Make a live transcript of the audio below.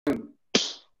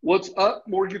What's up,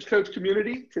 Mortgage Coach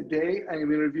community? Today I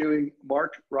am interviewing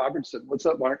Mark Robertson. What's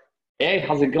up, Mark? Hey,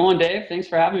 how's it going, Dave? Thanks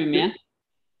for having me, man.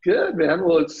 Good, man.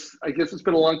 Well, I guess it's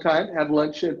been a long time. Had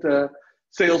lunch at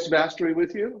Sales Mastery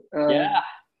with you.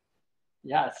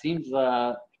 Yeah, it seems,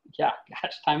 gosh,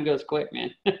 time goes quick, man.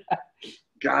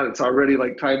 God, it's already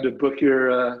like time to book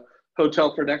your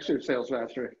hotel for next year's Sales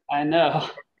Mastery. I know,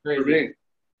 For crazy. me.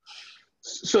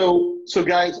 So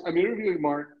guys, I'm interviewing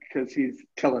Mark because he's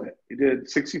killing it. He did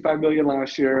 65 million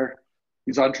last year.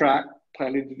 He's on track,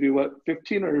 planning to do what,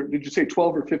 15 or did you say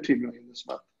 12 or 15 million this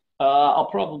month? I'll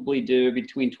probably do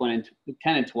between 10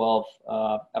 and 12.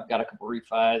 I've got a couple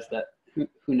refis that who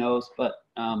knows, but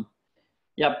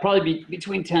yeah, probably be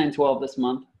between 10 and 12 this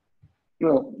month.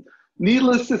 Well,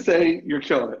 needless to say, you're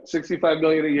killing it. 65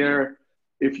 million a year.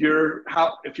 If you're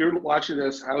watching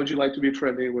this, how would you like to be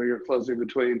trending where you're closing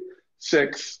between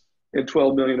 6 and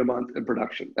 12 million a month in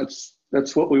production?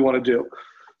 That's what we want to do.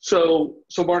 So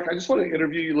Mark, I just want to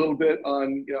interview you a little bit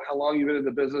on how long you've been in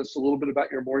the business, a little bit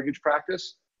about your mortgage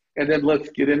practice, and then let's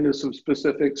get into some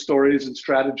specific stories and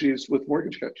strategies with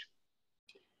Mortgage Coach.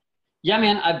 Yeah,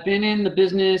 man, I've been in the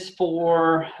business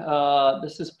for,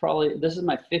 this is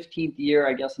my 15th year,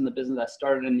 I guess, in the business. I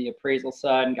started in the appraisal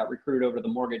side and got recruited over to the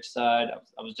mortgage side.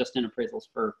 I was just in appraisals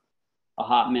for a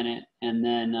hot minute. And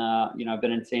then, I've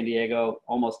been in San Diego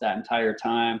almost that entire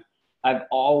time. I've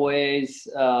always,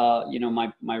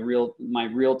 my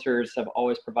realtors have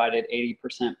always provided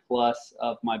 80% plus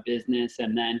of my business.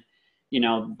 And then,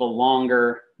 the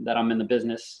longer that I'm in the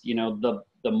business,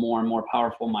 the more and more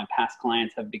powerful my past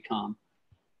clients have become.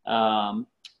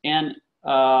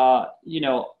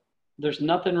 There's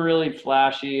nothing really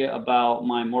flashy about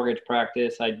my mortgage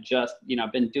practice. I've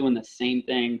been doing the same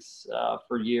things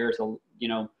for years,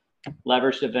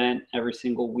 leveraged event every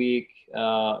single week.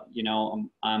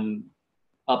 I'm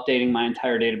updating my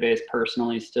entire database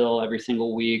personally still every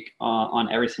single week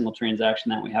on every single transaction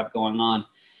that we have going on.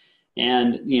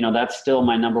 And, that's still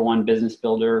my number one business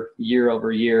builder year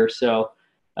over year. So,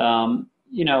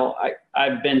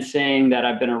 I've been saying that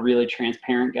I've been a really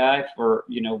transparent guy for,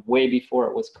 way before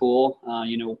it was cool,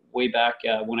 way back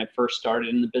when I first started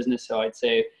in the business. So I'd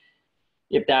say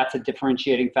if that's a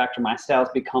differentiating factor, my style's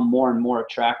become more and more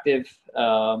attractive.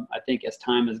 I think as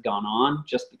time has gone on,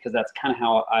 just because that's kind of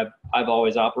how I've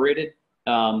always operated.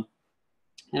 And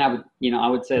I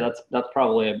would say that's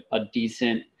probably a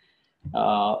decent,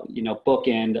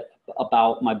 bookend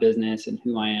about my business and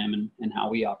who I am and how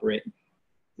we operate.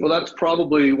 Well, that's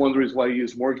probably one of the reasons why I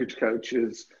use Mortgage Coach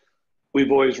is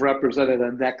we've always represented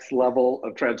a next level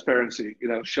of transparency,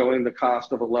 showing the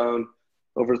cost of a loan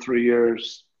over 3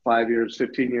 years, 5 years,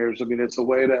 15 years. I mean, it's a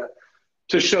way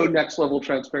to show next level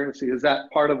transparency. Is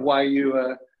that part of why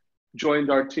you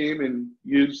joined our team and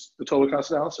used the total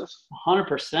cost analysis?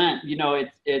 100%.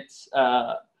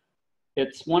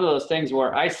 It's one of those things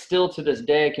where I still to this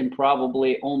day can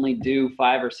probably only do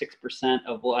 5 or 6%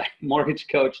 of what Mortgage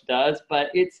Coach does, but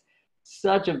it's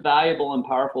such a valuable and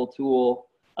powerful tool,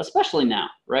 especially now,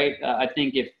 right? I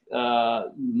think if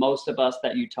most of us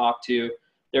that you talk to,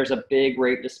 there's a big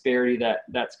rate disparity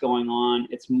that's going on.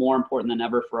 It's more important than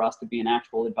ever for us to be an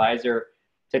actual advisor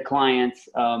to clients,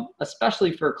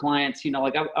 especially for clients, I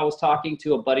was talking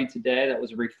to a buddy today that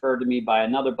was referred to me by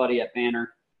another buddy at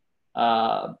Banner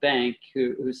Bank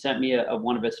who sent me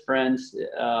one of his friends,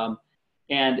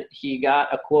 and he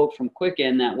got a quote from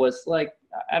Quicken that was like,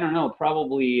 I don't know,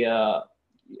 probably a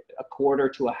quarter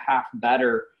to a half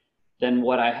better than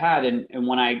what I had. And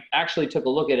when I actually took a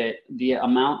look at it, the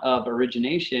amount of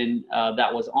origination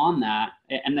that was on that,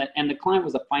 and the client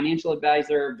was a financial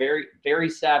advisor, very, very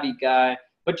savvy guy,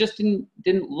 but just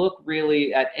didn't look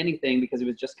really at anything because it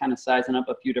was just kind of sizing up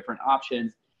a few different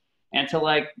options. And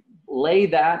to lay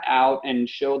that out and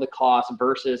show the cost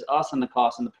versus us and the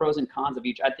cost and the pros and cons of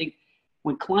each. I think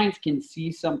when clients can see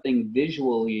something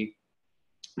visually,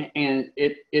 and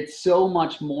it's so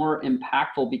much more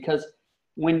impactful because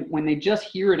when they just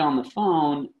hear it on the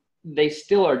phone, they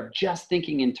still are just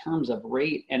thinking in terms of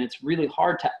rate. And it's really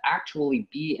hard to actually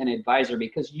be an advisor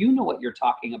because you know what you're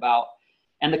talking about.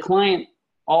 And the client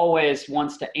always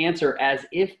wants to answer as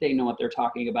if they know what they're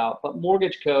talking about. But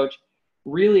Mortgage Coach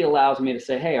really allows me to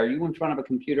say, hey, are you in front of a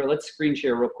computer? Let's screen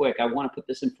share real quick. I want to put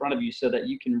this in front of you so that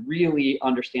you can really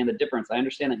understand the difference. I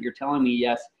understand that you're telling me,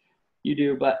 yes, you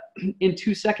do, but in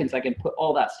 2 seconds, I can put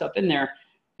all that stuff in there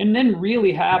and then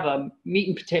really have a meat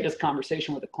and potatoes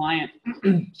conversation with a client.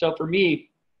 So for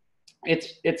me,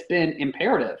 it's been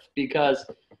imperative because,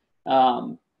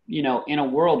 in a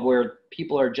world where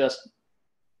people are just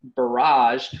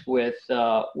barraged with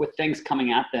things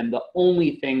coming at them, the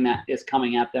only thing that is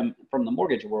coming at them from the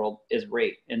mortgage world is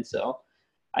rate. And so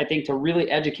I think to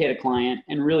really educate a client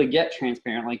and really get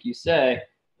transparent, like you say,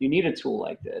 you need a tool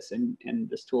like this. And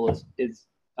this tool is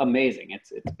amazing.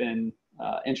 It's been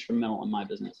instrumental in my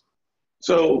business.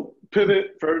 So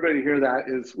pivot, for everybody to hear that,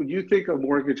 is when you think of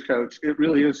mortgage coach, it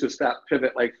really is just that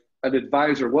pivot, like an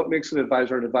advisor. What makes an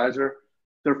advisor an advisor?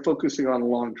 They're focusing on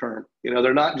long term. You know,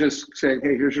 they're not just saying,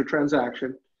 hey, here's your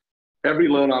transaction. Every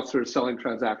loan officer is selling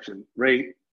transaction,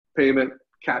 rate, payment,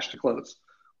 cash to close.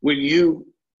 When you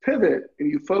pivot and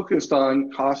you focused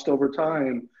on cost over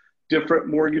time, different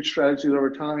mortgage strategies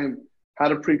over time, how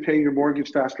to prepay your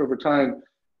mortgage faster over time,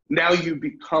 now you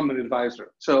become an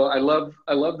advisor. So I love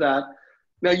that.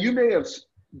 Now, you may have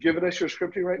given us your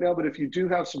scripting right now, but if you do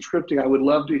have some scripting, I would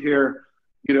love to hear,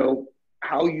 you know,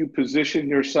 how you position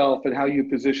yourself and how you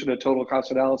position a total cost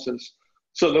analysis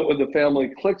so that when the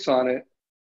family clicks on it,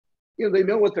 you know, they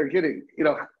know what they're getting. You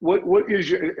know, what is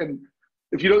your, and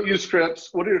if you don't use scripts,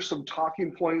 what are some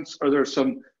talking points? Are there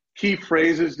some key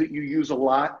phrases that you use a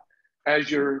lot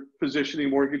as you're positioning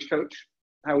mortgage coach?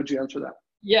 How would you answer that?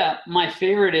 Yeah, my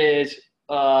favorite is,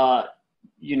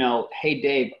 you know, hey,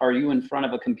 Dave, are you in front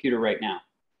of a computer right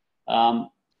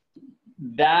now?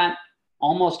 That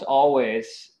almost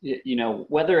always, you know,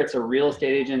 whether it's a real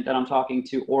estate agent that I'm talking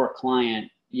to or a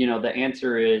client, you know, the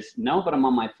answer is no, but I'm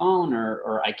on my phone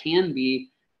or I can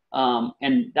be.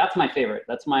 And that's my favorite.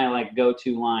 That's my like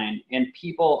go-to line. And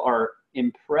people are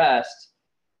impressed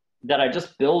that I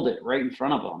just build it right in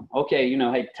front of them. Okay, you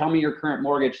know, hey, tell me your current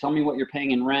mortgage, tell me what you're paying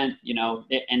in rent, you know,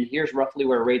 and here's roughly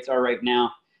where rates are right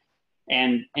now.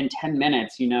 And in 10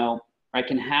 minutes, you know, I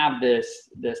can have this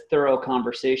thorough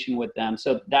conversation with them.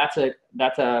 So that's a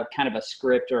kind of a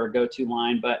script or a go-to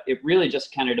line, but it really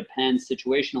just kind of depends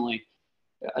situationally.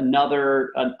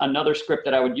 Another script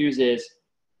that I would use is,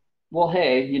 well,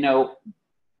 hey, you know,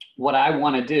 what I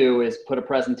want to do is put a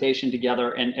presentation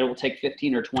together and it will take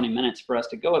 15 or 20 minutes for us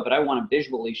to go it, but I want to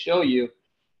visually show you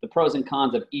the pros and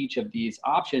cons of each of these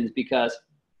options because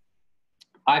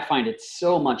I find it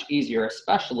so much easier,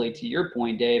 especially to your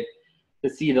point, Dave, to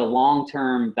see the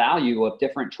long-term value of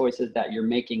different choices that you're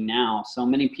making now. So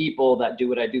many people that do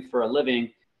what I do for a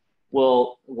living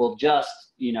will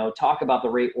just, you know, talk about the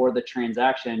rate or the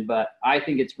transaction, but I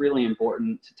think it's really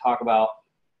important to talk about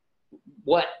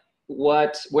where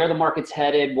the market's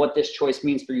headed, what this choice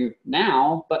means for you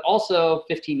now, but also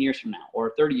 15 years from now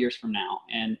or 30 years from now.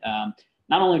 And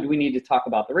not only do we need to talk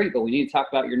about the rate, but we need to talk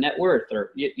about your net worth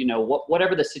or, you know,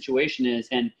 whatever the situation is.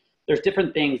 And there's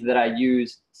different things that I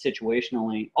use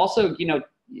situationally. Also, you know,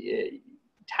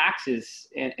 taxes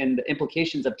and the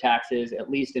implications of taxes, at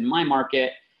least in my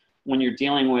market, when you're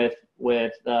dealing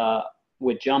with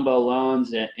jumbo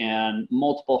loans and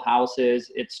multiple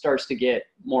houses, it starts to get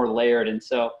more layered. And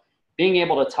so being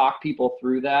able to talk people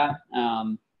through that,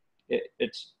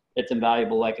 it's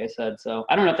invaluable, like I said. So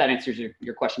I don't know if that answers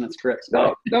your question on scripts.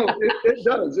 No, it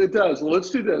does. It does. Well, let's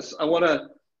do this. I want to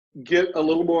get a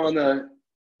little more on the,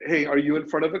 hey, are you in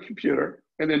front of a computer?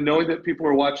 And then knowing that people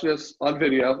are watching this on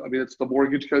video, I mean, it's the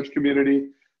mortgage coach community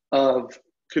of,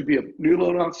 could be a new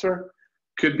loan officer,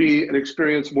 could be an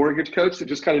experienced mortgage coach that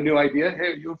just got a new idea. Hey,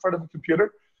 are you in front of a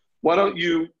computer? Why don't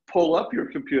you pull up your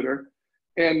computer?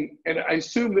 And I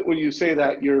assume that when you say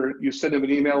that, you send them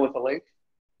an email with a link.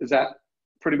 Is that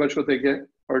pretty much what they get?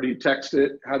 Or do you text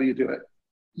it? How do you do it?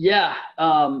 Yeah.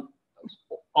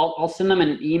 I'll send them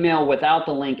an email without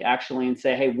the link actually and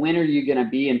say, hey, when are you going to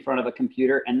be in front of a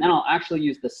computer? And then I'll actually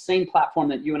use the same platform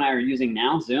that you and I are using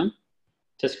now, Zoom,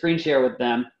 to screen share with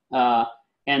them.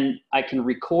 And I can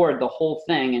record the whole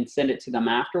thing and send it to them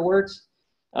afterwards.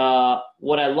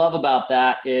 What I love about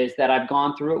that is that I've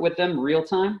gone through it with them real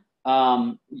time.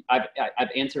 I've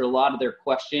answered a lot of their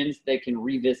questions. They can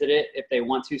revisit it if they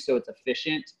want to, so it's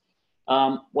efficient.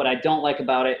 What I don't like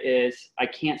about it is I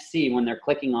can't see when they're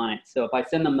clicking on it. So if I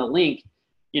send them the link,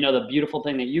 you know, the beautiful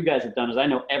thing that you guys have done is I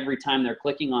know every time they're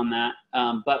clicking on that.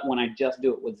 But when I just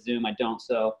do it with Zoom, I don't.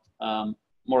 So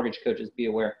mortgage coaches, be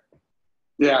aware.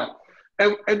 Yeah.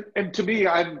 And to me,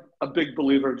 I'm a big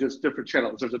believer in just different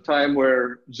channels. There's a time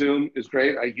where Zoom is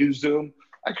great. I use Zoom.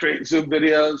 I create Zoom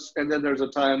videos. And then there's a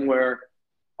time where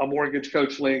a mortgage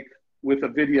coach link with a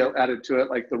video added to it,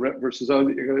 like the rent versus own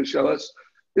that you're going to show us,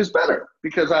 is better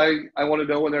because I want to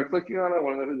know when they're clicking on it. I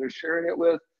want to know who they're sharing it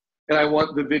with. And I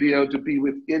want the video to be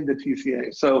within the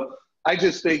TCA. So I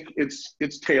just think it's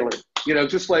tailored. You know,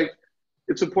 just like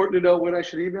it's important to know when I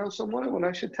should email someone and when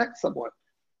I should text someone.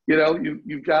 You know,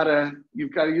 you've got to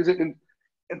use it. And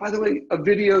by the way, a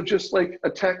video, just like a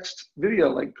text video,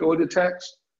 like go into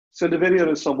text, send a video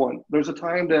to someone. There's a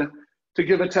time to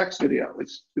give a text video.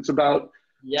 It's about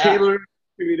tailored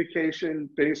communication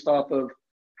based off of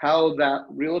how that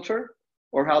realtor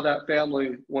or how that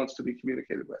family wants to be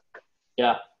communicated with.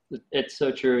 Yeah, it's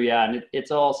so true. Yeah, and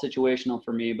it's all situational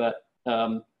for me, but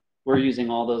we're using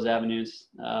all those avenues.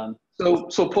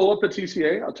 So pull up a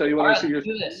TCA. I'll tell you when All I right, see your. let's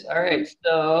do this. All right,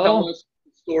 Tell so us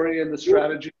the story and the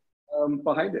strategy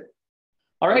behind it.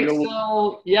 all right,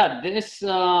 so yeah, this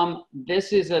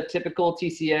is a typical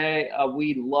TCA.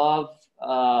 We love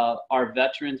our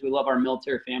veterans. We love our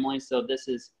military families. So this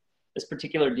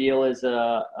particular deal is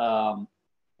a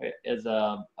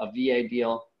VA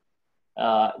deal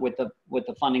with the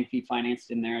funding fee financed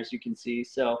in there, as you can see.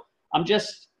 So I'm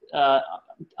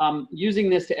using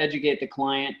this to educate the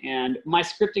client, and my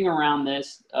scripting around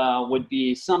this would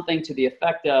be something to the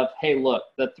effect of, hey, look,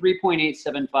 the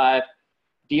 3.875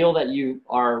 deal that you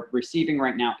are receiving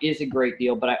right now is a great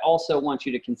deal, but I also want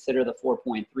you to consider the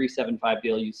 4.375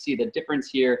 deal. You see the difference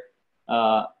here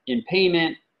in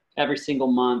payment every single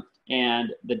month and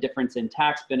the difference in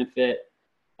tax benefit.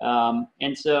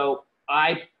 And so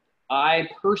I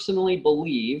personally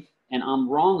believe, and I'm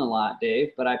wrong a lot,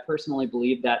 Dave, but I personally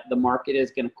believe that the market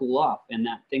is going to cool off and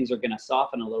that things are going to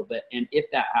soften a little bit. And if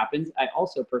that happens, I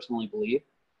also personally believe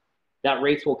that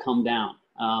rates will come down.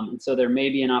 And so there may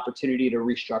be an opportunity to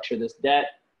restructure this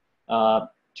debt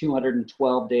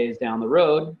 212 days down the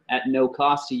road at no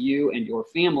cost to you and your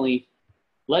family.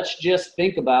 Let's just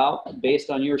think about, based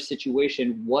on your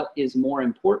situation, what is more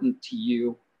important to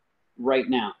you right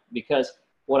now. Because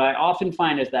what I often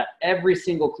find is that every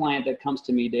single client that comes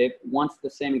to me, Dave, wants the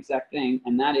same exact thing,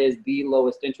 and that is the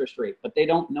lowest interest rate. But they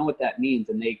don't know what that means,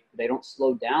 and they don't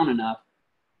slow down enough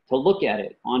to look at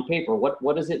it on paper.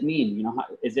 What does it mean? You know,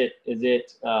 is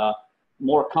it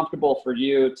more comfortable for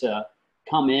you to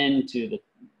come in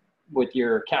with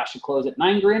your cash to close at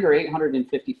 $9,000 or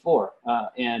 854?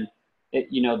 And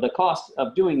the cost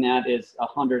of doing that is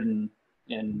 $240,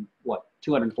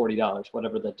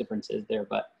 whatever the difference is there.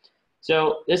 But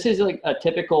so this is like a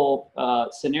typical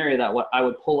scenario that what I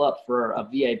would pull up for a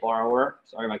VA borrower.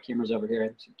 Sorry, my camera's over here. I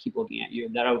keep looking at you.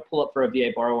 That I would pull up for a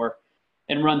VA borrower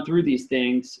and run through these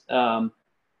things. And,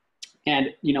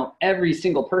 every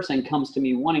single person comes to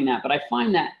me wanting that. But I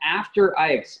find that after I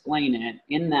explain it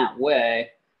in that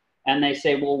way, and they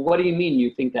say, well, what do you mean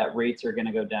you think that rates are going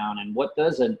to go down? And what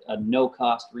does a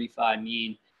no-cost refi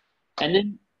mean? And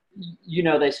then,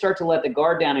 they start to let the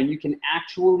guard down, and you can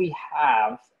actually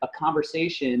have a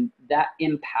conversation that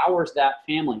empowers that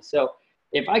family. So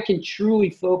if I can truly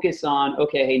focus on,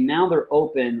 okay, hey, now they're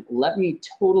open, let me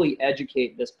totally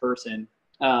educate this person.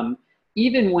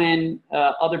 Even when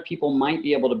other people might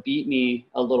be able to beat me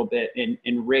a little bit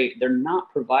in rate, they're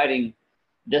not providing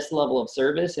this level of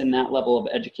service and that level of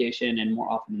education. And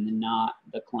more often than not,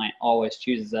 the client always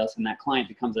chooses us, and that client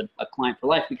becomes a client for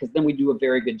life, because then we do a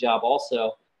very good job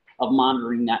also of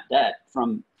monitoring that debt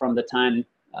from the time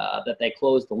that they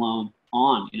close the loan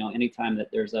on, anytime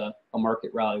that there's a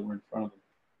market rally, we're in front of them.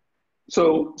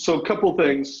 So a couple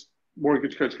things,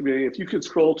 mortgage coach community, if you could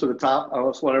scroll to the top, I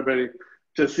also want everybody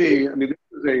to see, this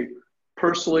is a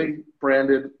personally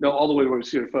branded, no, all the way where we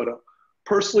see your photo,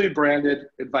 personally branded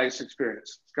advice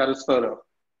experience. It's got its photo,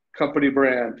 company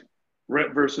brand,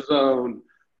 rent versus own,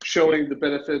 showing the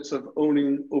benefits of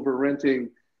owning over renting,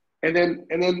 and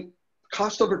then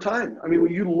cost over time.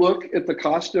 When you look at the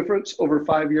cost difference over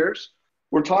 5 years,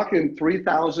 we're talking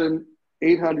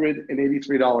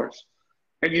 $3,883.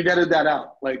 And you netted that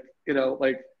out.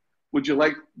 Would you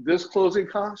like this closing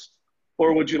cost,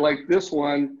 or would you like this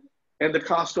one? And the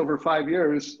cost over 5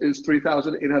 years is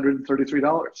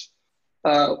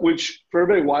 $3,833. Which, for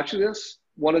everybody watching this,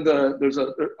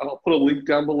 I'll put a link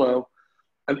down below,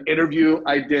 an interview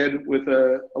I did with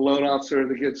a loan officer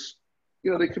that gets,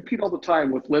 they compete all the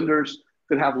time with lenders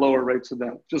that have lower rates than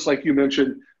them, just like you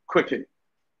mentioned, Quicken.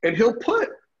 And he'll put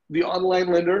the online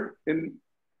lender in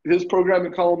his program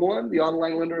in column 1, the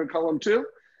online lender in column 2,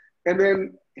 and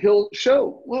then he'll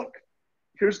show, look,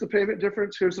 here's the payment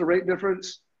difference, here's the rate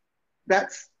difference.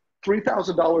 That's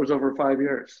 $3,000 over 5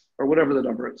 years, or whatever the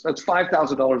number is. That's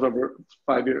 $5,000 over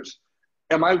 5 years.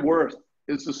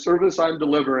 Is the service I'm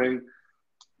delivering,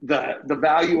 the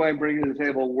value I'm bringing to the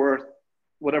table worth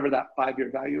whatever that 5-year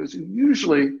value is? And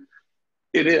usually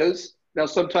it is. Now,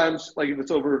 sometimes, like if it's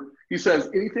over, he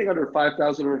says anything under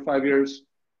 5,000 over 5 years,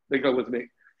 they go with me.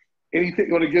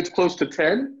 Anything when it gets close to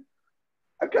 10,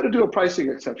 I've got to do a pricing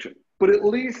exception, but at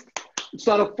least it's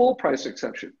not a full price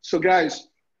exception. So guys,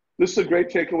 this is a great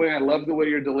takeaway. I love the way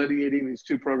you're delineating these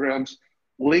two programs.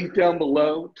 Link down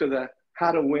below to the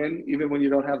how to win, even when you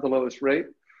don't have the lowest rate.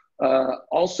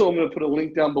 Also, I'm going to put a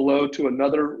link down below to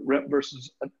another rent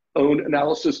versus own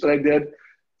analysis that I did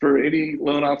for any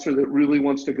loan officer that really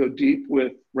wants to go deep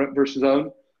with rent versus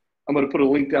own. I'm going to put a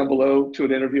link down below to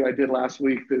an interview I did last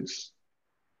week that's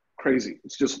crazy.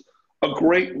 It's just a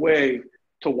great way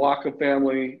to walk a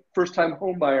family, first-time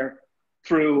home buyer,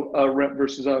 through rent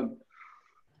versus own.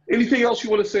 Anything else you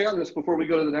want to say on this before we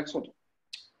go to the next one?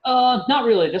 Not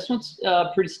really. This one's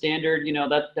pretty standard. You know,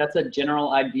 that's a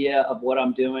general idea of what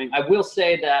I'm doing. I will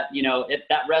say that, you know,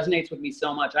 that resonates with me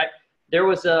so much. There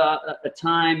was a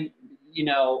time, you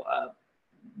know,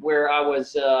 where I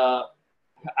was, I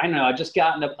don't know, I just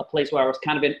got in a place where I was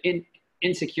kind of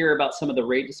insecure about some of the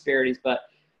rate disparities. But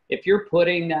if you're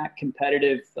putting that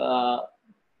competitive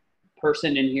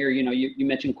person in here, you know, you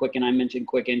mentioned Quicken, I mentioned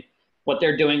Quicken. What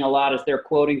they're doing a lot is they're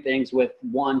quoting things with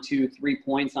 1, 2, 3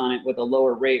 points on it with a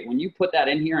lower rate. When you put that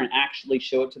in here and actually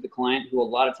show it to the client, who a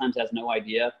lot of times has no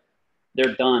idea,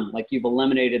 they're done. Like, you've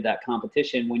eliminated that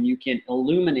competition when you can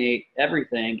illuminate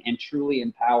everything and truly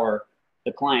empower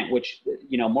the client, which,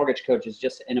 you know, Mortgage Coach is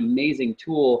just an amazing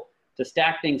tool to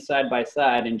stack things side by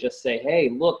side and just say, hey,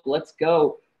 look, let's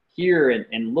go here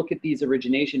and look at these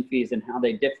origination fees and how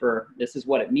they differ. This is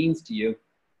what it means to you.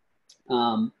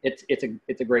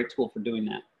 It's a great tool for doing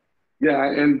that. Yeah,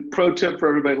 and pro tip for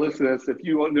everybody listening to this, if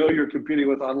you know you're competing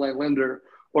with online lender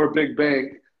or big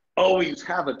bank, always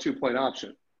have a 2-point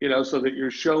option, you know, so that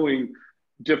you're showing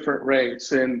different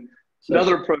rates. And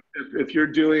another pro tip, if you're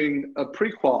doing a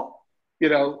pre-qual, you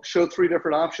know, show 3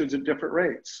 different options at different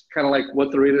rates, kind of like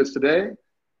what the rate is today,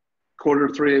 quarter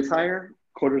 3/8 higher,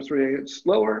 quarter 3/8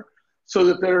 lower, so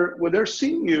that when they're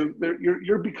seeing you,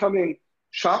 you're becoming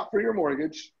shop for your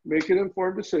mortgage, make an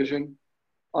informed decision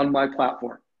on my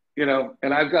platform, you know,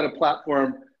 and I've got a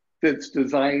platform that's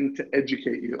designed to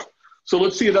educate you. So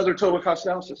let's see another total cost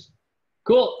analysis.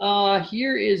 Cool.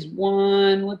 Here is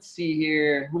one. Let's see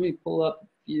here. Let me pull up a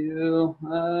few.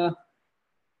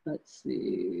 Let's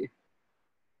see.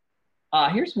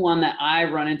 Here's one that I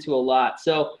run into a lot.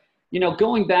 So, you know,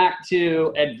 going back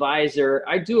to Advisor,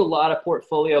 I do a lot of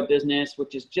portfolio business,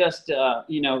 which is just,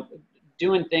 you know,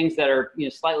 doing things that are, you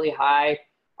know, slightly high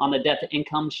on the debt to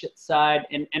income side.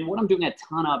 And what I'm doing a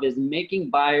ton of is making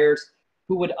buyers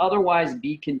who would otherwise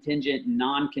be contingent,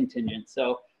 non-contingent.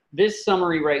 So this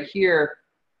summary right here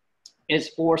is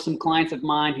for some clients of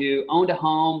mine who owned a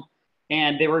home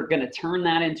and they were going to turn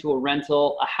that into a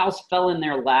rental. A house fell in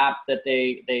their lap that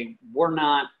they were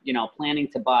not, you know, planning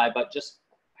to buy, but just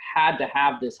had to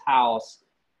have this house.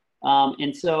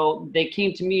 And so they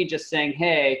came to me just saying,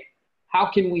 hey, how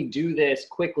can we do this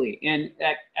quickly? And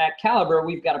at Caliber,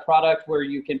 we've got a product where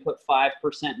you can put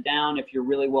 5% down if you're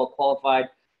really well qualified,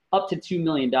 up to $2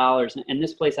 million. And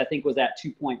this place, I think, was at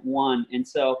 2.1. And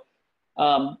so,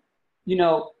 you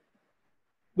know,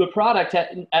 the product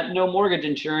at no mortgage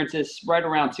insurance is right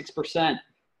around 6%.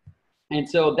 And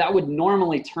so that would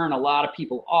normally turn a lot of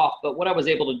people off. But what I was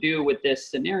able to do with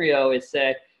this scenario is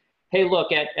say, hey,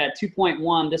 look, at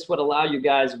 2.1, this would allow you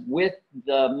guys, with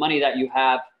the money that you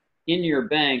have in your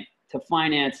bank, to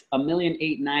finance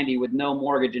 $1,890,000 with no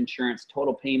mortgage insurance,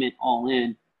 total payment all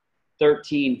in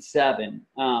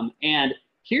 $13,700. And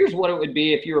here's what it would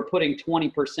be if you were putting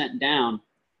 20% down.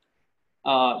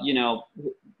 You know,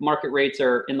 market rates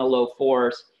are in the low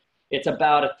 4s. It's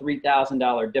about a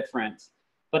 $3,000 difference.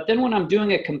 But then when I'm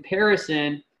doing a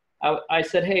comparison, I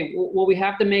said, hey, well, we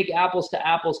have to make apples to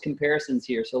apples comparisons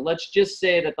here. So let's just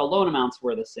say that the loan amounts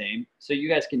were the same, so you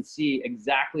guys can see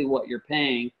exactly what you're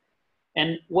paying.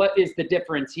 And what is the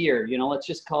difference here? You know, let's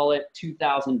just call it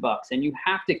 $2,000. And you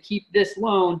have to keep this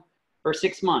loan for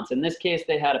 6 months. In this case,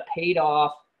 they had a paid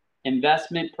off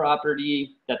investment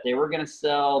property that they were going to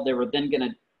sell. They were then going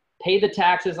to pay the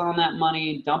taxes on that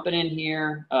money, dump it in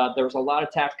here. There was a lot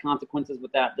of tax consequences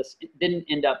with that. This didn't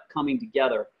end up coming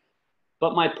together.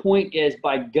 But my point is,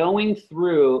 by going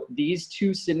through these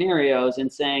 2 scenarios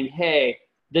and saying, hey,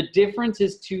 the difference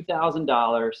is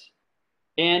 $2,000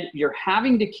 and you're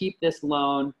having to keep this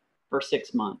loan for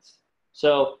 6 months.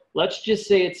 So let's just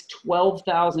say it's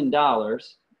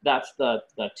 $12,000. That's the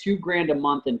 $2,000 a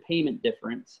month in payment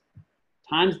difference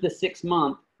times the 6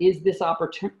 month. Is this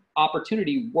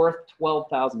opportunity worth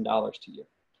 $12,000 to you?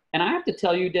 And I have to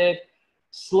tell you, Dave,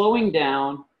 slowing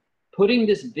down, putting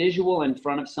this visual in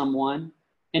front of someone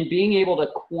and being able to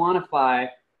quantify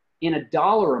in a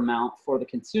dollar amount for the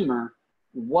consumer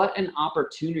what an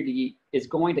opportunity is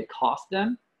going to cost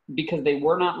them, because they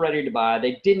were not ready to buy.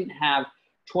 They didn't have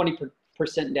 20%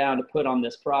 down to put on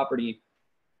this property.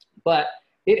 But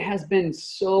it has been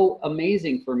so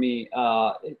amazing for me.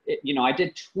 You know, I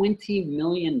did $20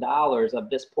 million of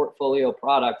this portfolio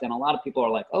product, and a lot of people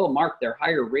are like, oh, Mark, they're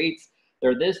higher rates.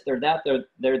 They're this, they're that,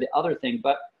 they're the other thing.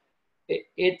 But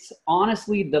it's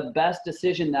honestly the best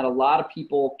decision that a lot of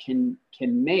people can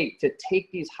make to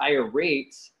take these higher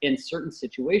rates in certain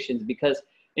situations, because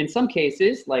in some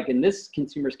cases, like in this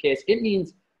consumer's case, it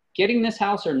means getting this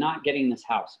house or not getting this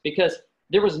house, because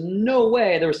there was no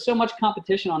way, there was so much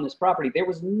competition on this property. There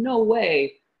was no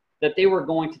way that they were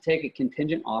going to take a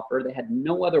contingent offer. They had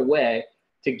no other way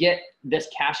to get this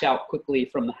cash out quickly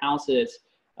from the houses.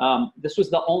 This was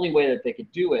the only way that they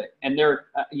could do it. And there,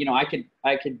 I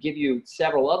could give you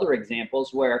several other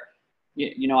examples where,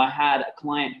 I had a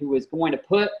client who was going to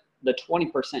put the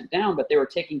 20% down, but they were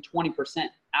taking 20%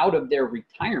 out of their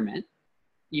retirement,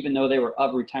 even though they were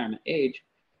of retirement age.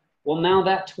 Well, now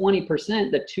that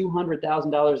 20%, the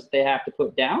 $200,000 that they have to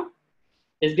put down,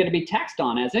 is going to be taxed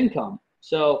on as income.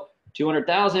 So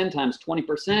 200,000 times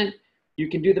 20%, you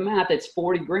can do the math. It's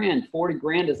 40 grand. 40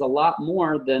 grand is a lot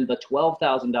more than the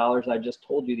 $12,000 I just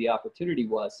told you the opportunity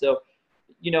was. So,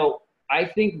 I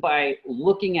think by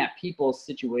looking at people's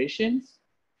situations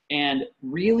and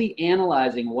really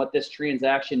analyzing what this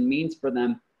transaction means for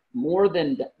them more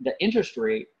than the interest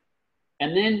rate,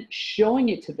 and then showing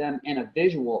it to them in a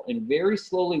visual and very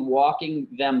slowly walking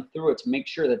them through it to make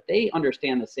sure that they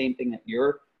understand the same thing that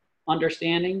you're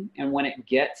understanding. And when it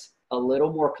gets a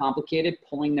little more complicated,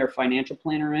 pulling their financial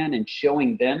planner in and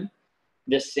showing them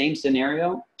this same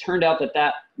scenario. Turned out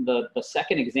that the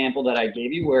second example that I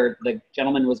gave you, where the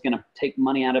gentleman was going to take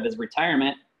money out of his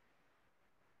retirement,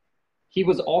 he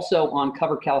was also on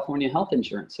Cover California health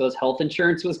insurance. So his health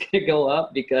insurance was going to go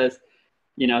up because,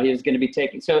 he was going to be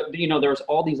taking, so, there was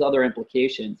all these other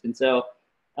implications. And so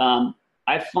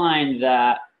I find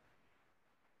that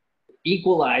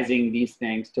equalizing these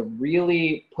things to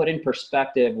really put in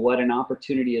perspective what an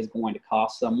opportunity is going to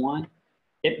cost someone,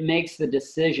 it makes the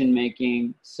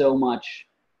decision-making so much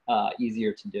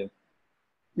easier to do.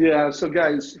 Yeah, so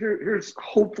guys, here's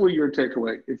hopefully your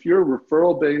takeaway. If you're a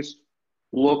referral-based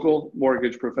local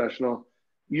mortgage professional,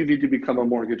 you need to become a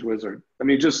mortgage wizard. I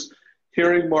mean, just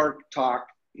hearing Mark talk,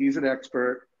 he's an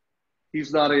expert.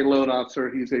 He's not a loan officer,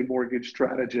 he's a mortgage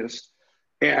strategist.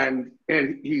 And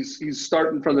he's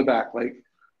starting from the back, like,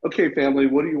 okay, family,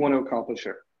 what do you want to accomplish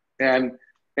here? And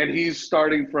he's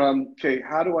starting from, okay,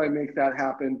 how do I make that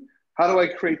happen? How do I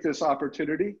create this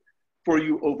opportunity for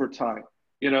you over time?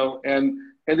 And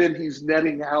then he's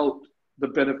netting out the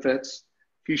benefits.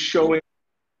 He's showing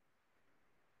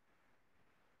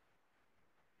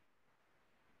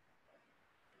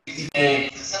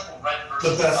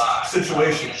the best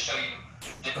situation.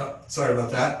 Sorry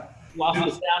about that. Lost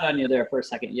the sound on you there for a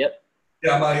second. Yep.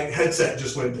 Yeah, my headset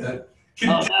just went dead.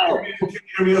 Can you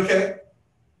hear me okay?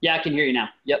 Yeah, I can hear you now.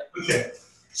 Yep. Okay.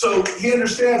 So he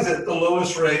understands that the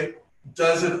lowest rate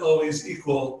doesn't always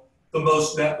equal the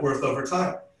most net worth over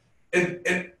time. And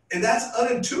that's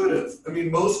unintuitive. I mean,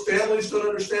 most families don't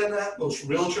understand that. Most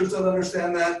realtors don't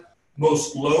understand that.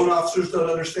 Most loan officers don't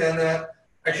understand that.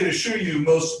 I can assure you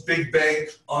most big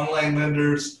bank, online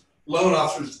lenders, loan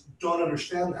officers don't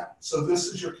understand that. So this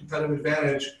is your competitive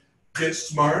advantage. Get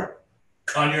smart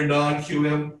on your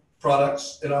non-QM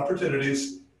products and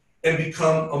opportunities and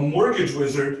become a mortgage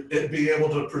wizard and be able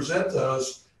to present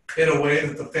those in a way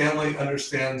that the family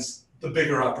understands the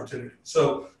bigger opportunity.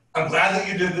 So I'm glad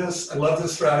that you did this. I love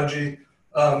this strategy.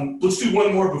 Let's do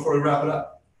one more before we wrap it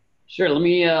up. Sure. Let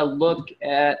me look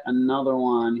at another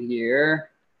one here.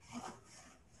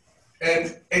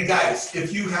 And guys,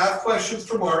 if you have questions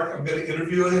for Mark, I'm going to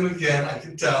interview him again, I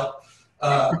can tell.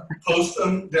 Post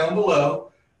them down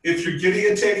below. If you're getting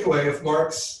a takeaway, if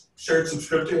Mark's shared some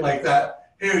scripting like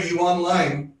that, hey, are you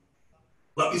online?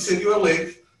 Let me send you a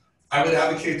link. I would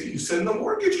advocate that you send the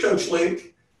mortgage coach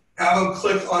link, have them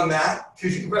click on that.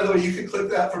 Because by the way, you can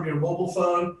click that from your mobile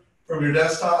phone, from your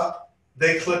desktop.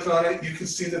 They click on it. You can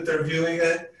see that they're viewing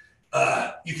it.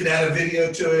 You can add a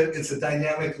video to it. It's a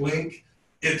dynamic link.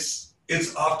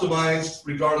 It's optimized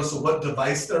regardless of what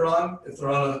device they're on. If they're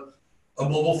on a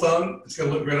mobile phone, it's going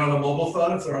to look great on a mobile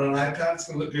phone. If they're on an iPad, it's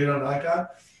going to look great on an iPad.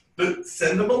 But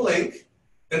send them a link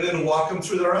and then walk them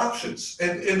through their options.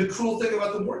 And the cool thing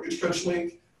about the Mortgage Coach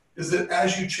link is that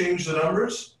as you change the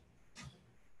numbers,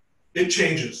 it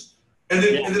changes. And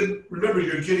then remember,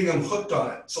 you're getting them hooked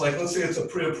on it. So like, let's say it's a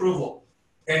pre-approval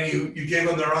and you gave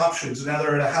them their options and now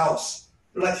they're in a house.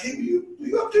 They're like, hey, will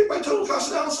you update my total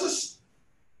cost analysis?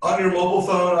 On your mobile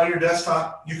phone, on your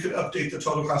desktop, you can update the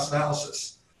total cost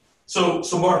analysis. So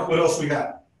Mark, what else we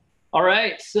got? All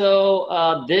right.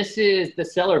 So this is the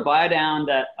seller buy down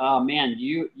that, man,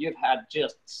 you've had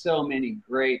just so many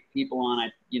great people on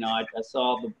it. I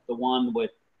saw the one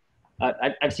with,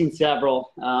 I've seen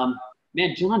several.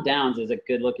 Man, John Downs is a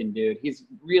good looking dude. He's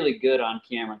really good on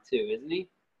camera too, isn't he?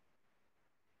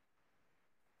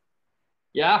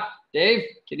 Yeah, Dave,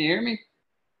 can you hear me?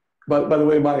 But by the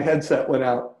way, my headset went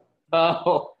out.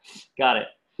 Oh, got it.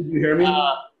 Did you hear me?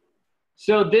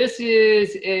 So this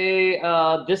is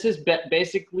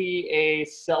basically a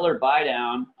seller buy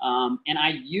down, and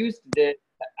I used this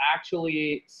to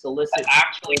actually solicit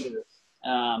builders.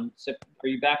 So are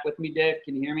you back with me, Dave?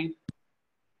 Can you hear me?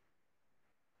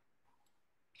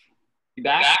 You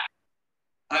back?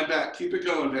 I'm back. Keep it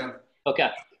going, man.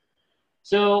 Okay.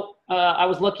 So I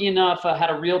was lucky enough, I had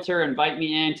a realtor invite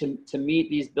me in to meet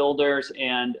these builders,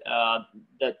 and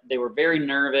that they were very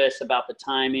nervous about the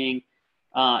timing.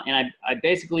 And I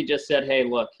basically just said, hey,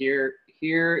 look, here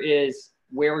is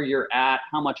where you're at.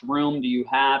 How much room do you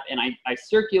have? And I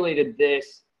circulated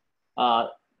this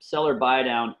seller buy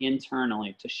down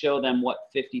internally to show them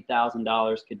what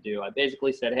 $50,000 could do. I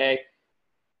basically said, hey,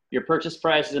 your purchase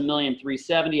price is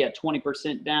 $1,370,000 at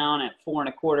 20% down at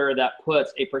 4.25. That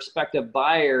puts a prospective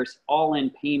buyer's all-in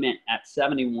payment at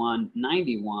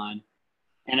 $71.91.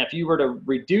 And if you were to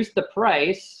reduce the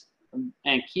price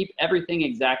and keep everything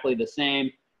exactly the same,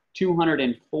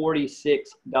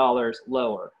 $246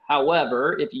 lower.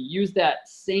 However, if you use that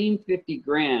same 50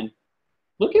 grand,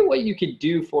 look at what you could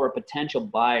do for a potential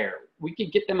buyer. We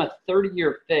could get them a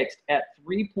 30-year fixed at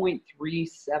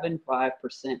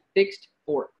 3.375% fixed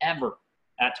forever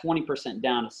at 20%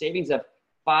 down, a savings of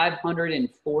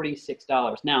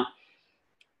 $546. Now,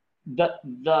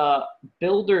 the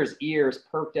builder's ears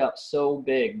perked up so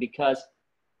big because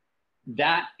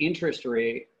that interest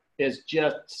rate is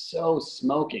just so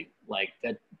smoking. Like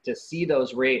to see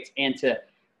those rates and to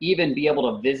even be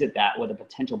able to visit that with a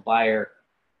potential buyer,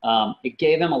 it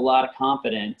gave him a lot of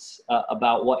confidence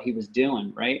about what he was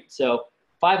doing, right? So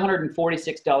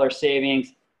 $546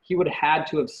 savings. He would have had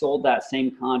to have sold that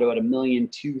same condo at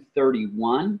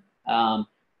 $1,231,000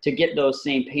 to get those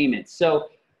same payments. So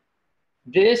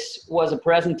this was a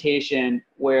presentation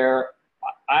where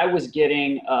I was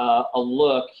getting a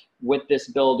look with this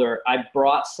builder. I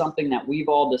brought something that we've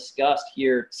all discussed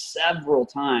here several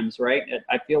times, right?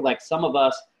 I feel like some of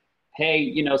us, hey,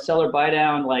 you know, seller buy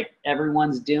down, like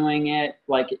everyone's doing it.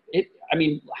 Like it, I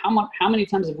mean, how many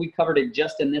times have we covered it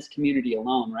just in this community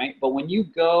alone, right? But when you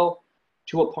go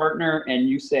to a partner and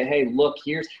you say, hey, look,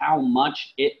 here's how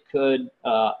much it could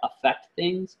affect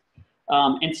things.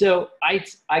 And so I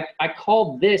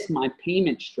called this my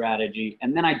payment strategy.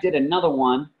 And then I did another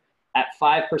one at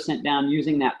 5% down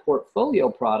using that portfolio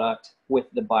product with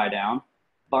the buy down,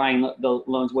 buying the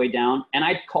loans way down. And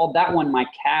I called that one my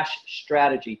cash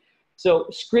strategy. So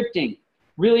scripting,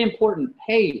 really important.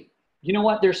 Hey, you know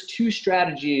what? There's two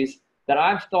strategies that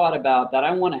I've thought about that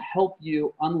I want to help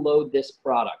you unload this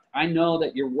product. I know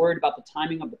that you're worried about the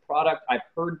timing of the product. I've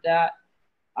heard that.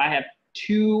 I have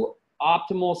two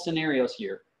optimal scenarios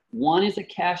here. One is a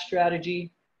cash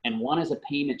strategy and one is a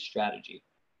payment strategy.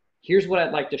 Here's what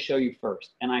I'd like to show you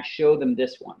first. And I show them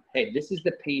this one. Hey, this is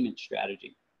the payment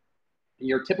strategy.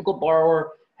 Your typical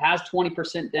borrower has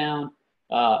 20% down.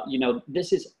 You know,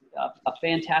 this is a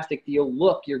fantastic deal.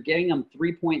 Look, you're getting them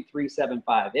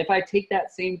 3.375. If I take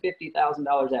that same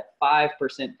 $50,000 at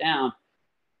 5% down,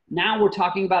 now we're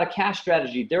talking about a cash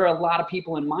strategy. There are a lot of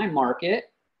people in my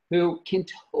market who can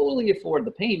totally afford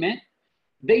the payment.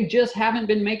 They just haven't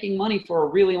been making money for a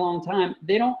really long time.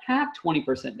 They don't have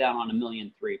 20% down on $1.3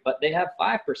 million, but they have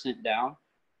 5% down.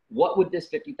 What would this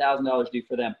 $50,000 do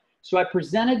for them? So I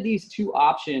presented these two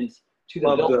options to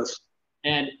the builder,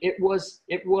 and it was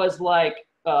like,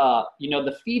 you know,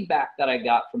 the feedback that I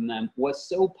got from them was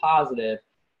so positive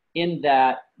in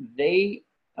that they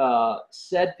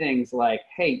said things like,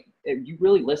 hey, you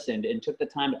really listened and took the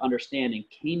time to understand and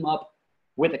came up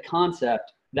with a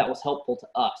concept that was helpful to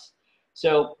us.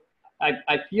 So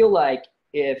I feel like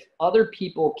if other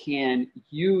people can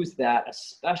use that,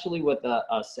 especially with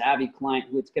a savvy client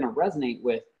who it's going to resonate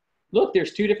with, look,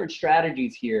 there's two different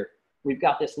strategies here. We've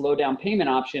got this low down payment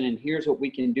option, and here's what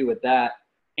we can do with that.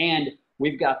 And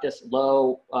we've got this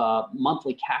low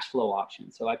monthly cash flow option.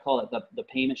 So I call it the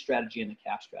payment strategy and the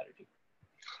cash strategy.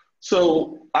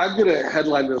 So I'm going to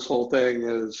headline this whole thing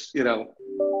as, you know,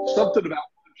 something about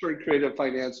turning creative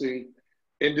financing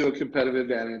into a competitive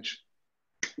advantage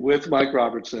with Mike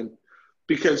Robertson,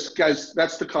 because guys,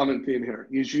 that's the common theme here.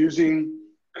 He's using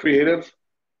creative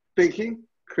thinking,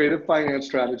 creative finance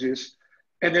strategies,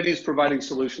 and then he's providing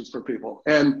solutions for people.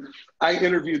 And I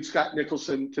interviewed Scott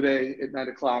Nicholson today at 9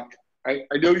 o'clock. I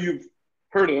know you've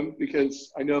heard him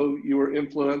because I know you were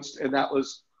influenced, and that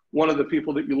was one of the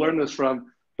people that you learned this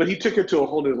from, but he took it to a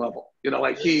whole new level. You know,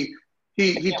 like he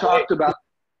talked about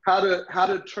how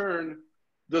to turn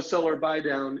the seller buy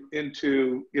down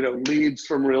into, you know, leads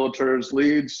from realtors,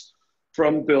 leads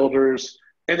from builders.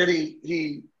 And then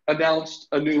he announced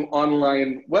a new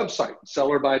online website,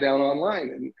 Seller Buy Down Online,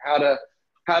 and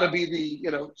how to be the,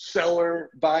 you know, seller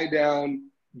buy down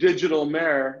digital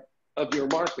mayor of your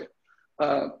market.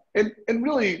 And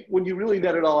really, when you really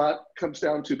net it all out, it comes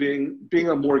down to being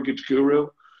a mortgage guru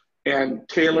and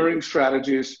tailoring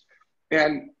strategies,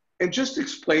 and just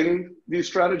explaining these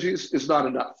strategies is not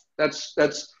enough. That's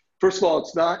first of all,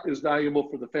 it's not as valuable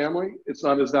for the family. It's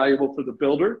not as valuable for the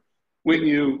builder when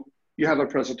you have a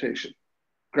presentation,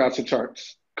 graphs and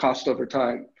charts, cost over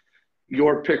time,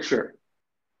 your picture,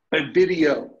 a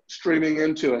video streaming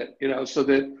into it, you know, so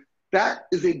that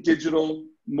is a digital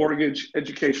mortgage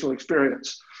educational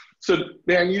experience. So,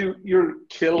 man, you're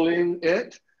killing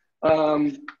it.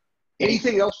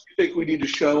 Anything else you think we need to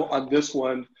show on this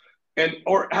one? And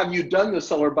or have you done the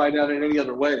seller buy down in any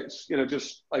other ways? You know,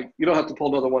 just like, you don't have to pull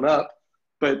another one up,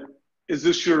 but is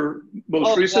this your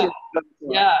most recent?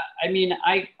 Yeah. I mean,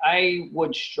 I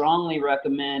would strongly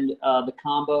recommend the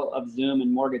combo of Zoom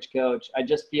and Mortgage Coach. I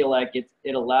just feel like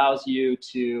it allows you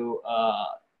to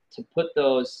put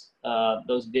those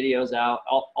videos out.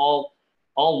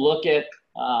 I'll look at,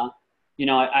 you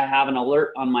know, I have an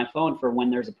alert on my phone for when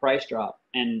there's a price drop.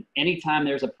 And anytime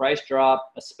there's a price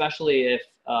drop, especially if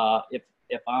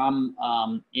I'm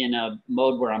in a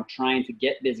mode where I'm trying to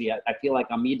get busy, I feel like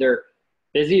I'm either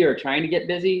busy or trying to get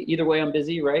busy. Either way, I'm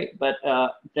busy, right? But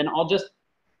then I'll just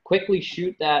quickly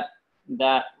shoot that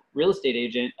real estate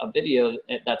agent a video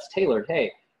that's tailored.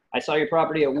 Hey, I saw your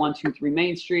property at 123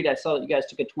 Main Street. I saw that you guys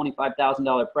took a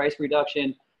 $25,000 price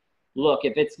reduction. Look,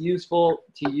 if it's useful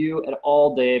to you at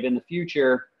all, Dave, in the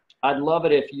future, I'd love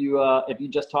it if you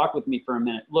just talk with me for a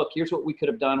minute. Look, here's what we could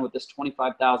have done with this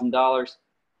 $25,000.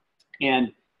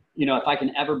 And, you know, if I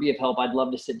can ever be of help, I'd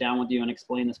love to sit down with you and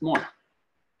explain this more.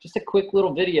 Just a quick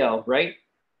little video, right?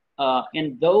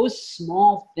 And those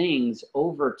small things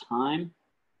over time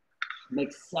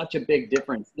make such a big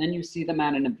difference. Then you see them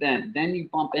at an event. Then you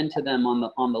bump into them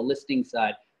on the listing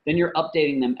side. Then you're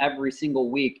updating them every single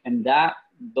week. And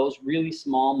those really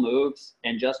small moves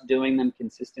and just doing them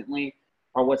consistently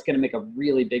are what's going to make a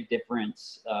really big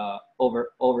difference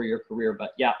over your career.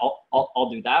 But yeah, I'll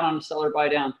do that on a seller buy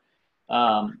down.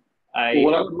 What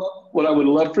I would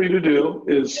love for you to do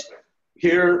is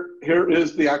here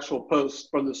is the actual post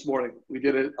from this morning. We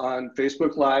did it on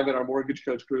Facebook Live in our Mortgage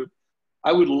Coach group.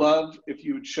 I would love if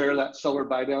you would share that seller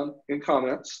buy down in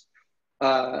comments.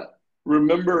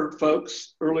 Remember,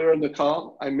 folks, earlier in the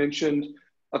call, I mentioned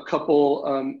a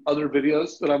couple other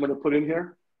videos that I'm going to put in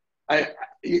here.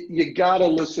 You got to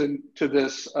listen to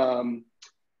this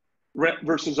rent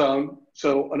versus own.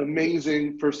 So an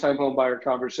amazing first-time home buyer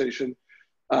conversation.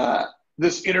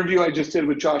 This interview I just did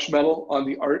with Josh Metal on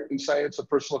the art and science of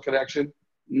personal connection,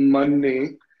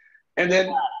 money. And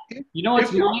then, you know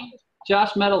what's money?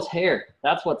 Josh Metal's hair.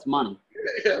 That's what's money.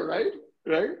 Yeah, right.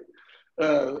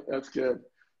 That's good.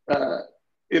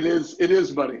 It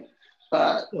is money.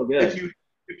 So good.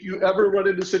 If you ever run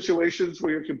into situations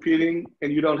where you're competing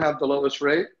and you don't have the lowest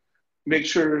rate, make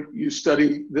sure you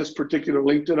study this particular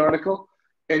LinkedIn article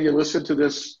and you listen to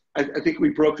this. I think we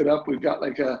broke it up. We've got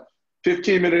like a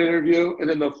 15-minute interview and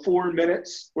then the 4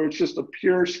 minutes where it's just a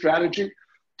pure strategy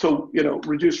to, you know,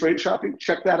 reduce rate shopping.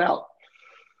 Check that out.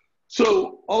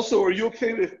 So also, are you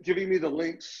okay with giving me the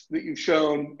links that you've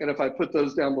shown? And if I put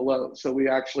those down below, so we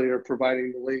actually are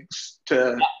providing the links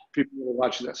to people who are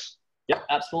watching this. Yep,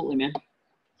 absolutely, man.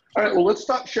 All right, well, let's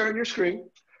stop sharing your screen.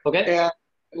 Okay. And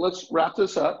let's wrap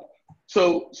this up.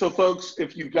 So folks,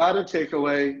 if you've got a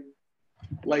takeaway,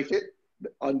 like it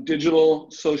on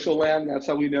digital social land, that's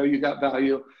how we know you got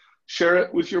value. Share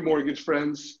it with your mortgage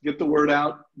friends. Get the word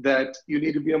out that you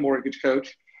need to be a mortgage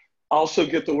coach. Also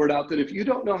get the word out that if you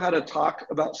don't know how to talk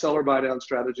about seller buy down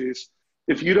strategies,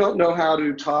 if you don't know how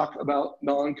to talk about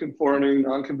non-conforming,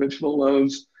 non-conventional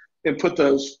loans and put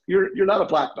those, you're not a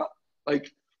black belt.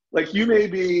 Like you may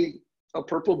be a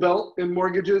purple belt in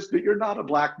mortgages, but you're not a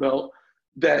black belt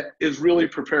that is really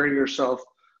preparing yourself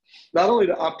not only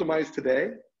to optimize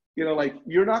today, you know, like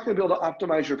you're not going to be able to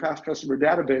optimize your past customer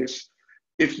database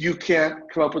if you can't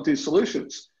come up with these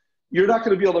solutions. You're not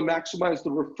going to be able to maximize the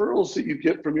referrals that you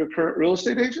get from your current real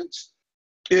estate agents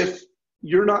if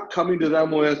you're not coming to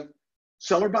them with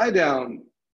seller buy down,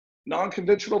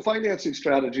 non-conventional financing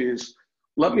strategies.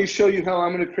 Let me show you how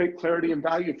I'm going to create clarity and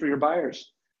value for your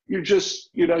buyers. You're just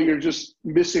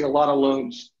missing a lot of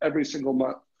loans every single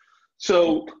month.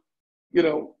 So, you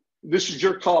know, this is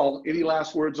your call. Any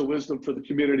last words of wisdom for the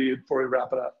community before we wrap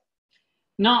it up?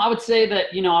 No, I would say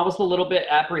that, you know, I was a little bit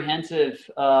apprehensive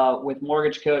with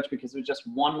Mortgage Coach because it was just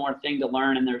one more thing to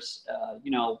learn. And there's,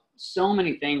 you know, so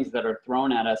many things that are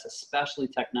thrown at us, especially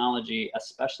technology,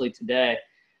 especially today.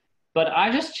 but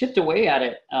I just chipped away at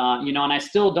it, you know, and I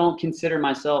still don't consider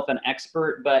myself an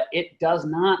expert, but it does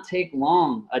not take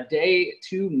long, a day,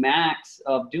 two max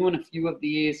of doing a few of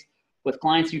these with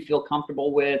clients you feel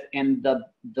comfortable with, and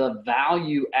the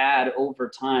value add over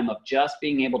time of just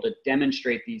being able to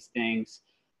demonstrate these things.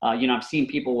 You know, I've seen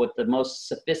people with the most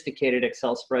sophisticated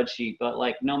Excel spreadsheet, but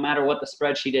like no matter what the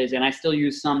spreadsheet is, and I still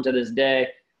use some to this day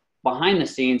behind the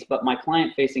scenes, but my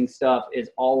client facing stuff is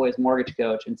always Mortgage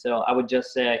Coach. And so I would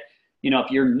just say, you know,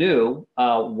 if you're new,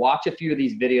 watch a few of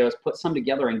these videos, put some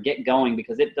together and get going,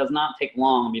 because it does not take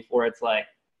long before it's like,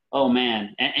 oh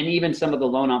man. And even some of the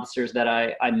loan officers that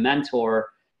I mentor,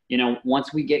 you know,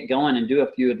 once we get going and do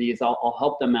a few of these, I'll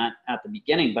help them at the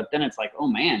beginning, but then it's like, oh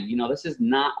man, you know, this is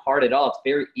not hard at all. It's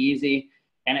very easy,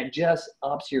 and it just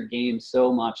ups your game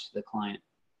so much to the client.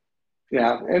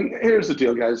 Yeah, and here's the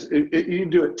deal, guys. You can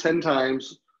do it 10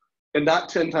 times, and not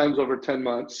 10 times over 10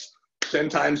 months, 10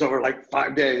 times over like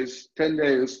 5 days, 10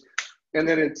 days, and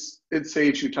then it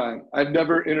saves you time. I've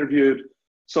never interviewed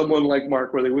someone like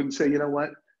Mark where they wouldn't say, you know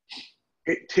what,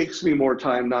 it takes me more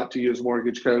time not to use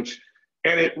Mortgage Coach,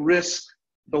 and it risks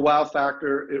the wow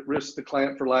factor, it risks the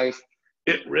client for life,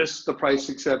 it risks the price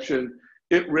exception,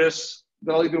 it risks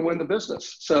that I'll even win the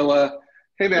business. So,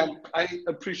 hey man, I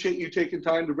appreciate you taking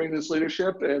time to bring this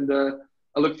leadership, and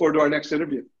I look forward to our next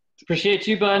interview. Appreciate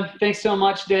you, bud. Thanks so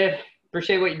much, Dave.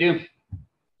 Appreciate what you do.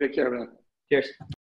 Take care, man. Cheers.